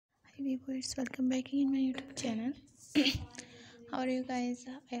viewers, welcome back in my YouTube channel. How are you guys?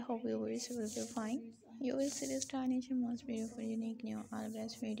 I hope viewers will be fine. You will see this stylish and most beautiful, unique new all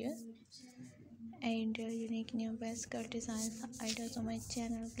best videos and unique new best skirt designs ideas on my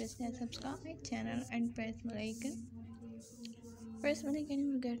channel. Please guys subscribe my channel and press bell icon. Press bell icon,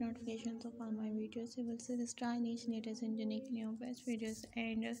 you will get notifications of all my videos. You will see the stylish, latest and unique new best videos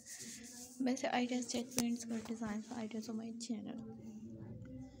and best ideas, check prints, skirt designs ideas on my channel.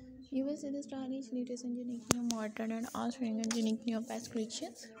 You will see the stylish, latest and unique new modern and offering and unique new best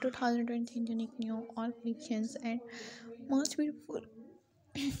collections, 2020 unique new all collections and most beautiful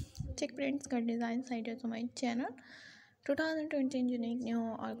check prints cut designs ideas on my channel. 2020 unique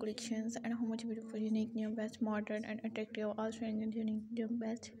new all collections and how much beautiful unique new best modern and attractive offering and unique new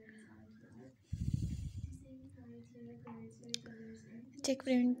best check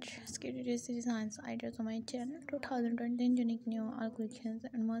print skitty designs ideas on my channel. 2020 unique new all collections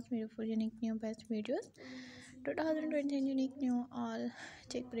and most beautiful unique new best videos. 2020 unique new all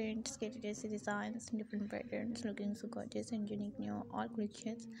check print skitty designs, different patterns looking so gorgeous and unique new all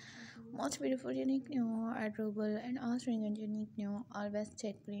collections. Most beautiful unique new adorable and answering and unique new all best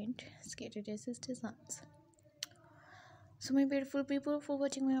check print skitty designs. So my beautiful people, for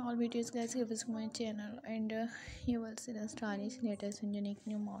watching my all videos guys, give us my channel and you will see the stylish latest and unique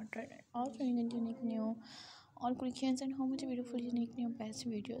new modern and offering and unique new all collections and how much beautiful unique new best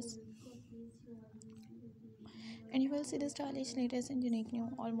videos, and you will see the stylish latest and unique new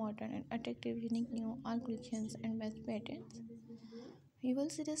all modern and attractive unique new all collections and best patterns. You will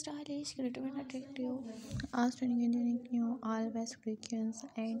see the stylish creative and attractive outstanding and unique new all best collections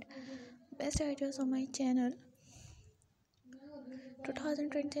and best ideas on my channel.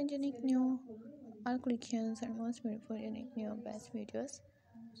 2020 unique new all collections and most beautiful unique new best videos.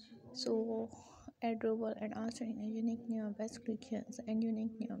 So adorable and outstanding and unique new best collections and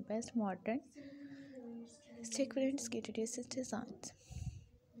unique new best modern sequin skitty designs.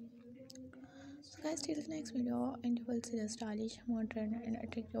 So guys, till the next video and you will see the stylish, modern and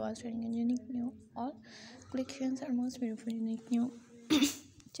attractive outstanding and unique new all collections and most beautiful unique new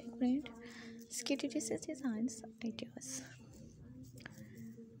check print skitty designs ideas.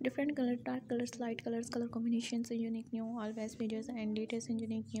 Different color, dark colors, light colors, color combinations, and unique new all best videos and latest and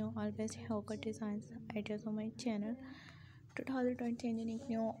unique new all best haircut designs ideas on my channel. 2020 and unique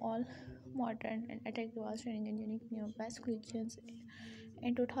new all modern and attractive outstanding and unique new best collections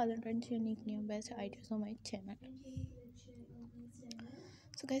and 2020 unique new best ideas on my channel.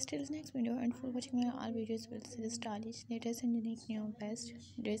 So guys, till the next video and for watching my all videos, will see the stylish, latest and unique new best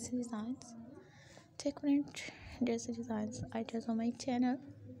dress designs, check print dress designs ideas on my channel.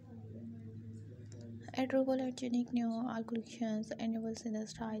 Adorable and unique new all collections and you will see the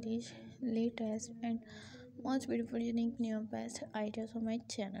stylish, latest and most beautiful unique new best ideas on my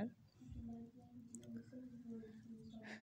channel.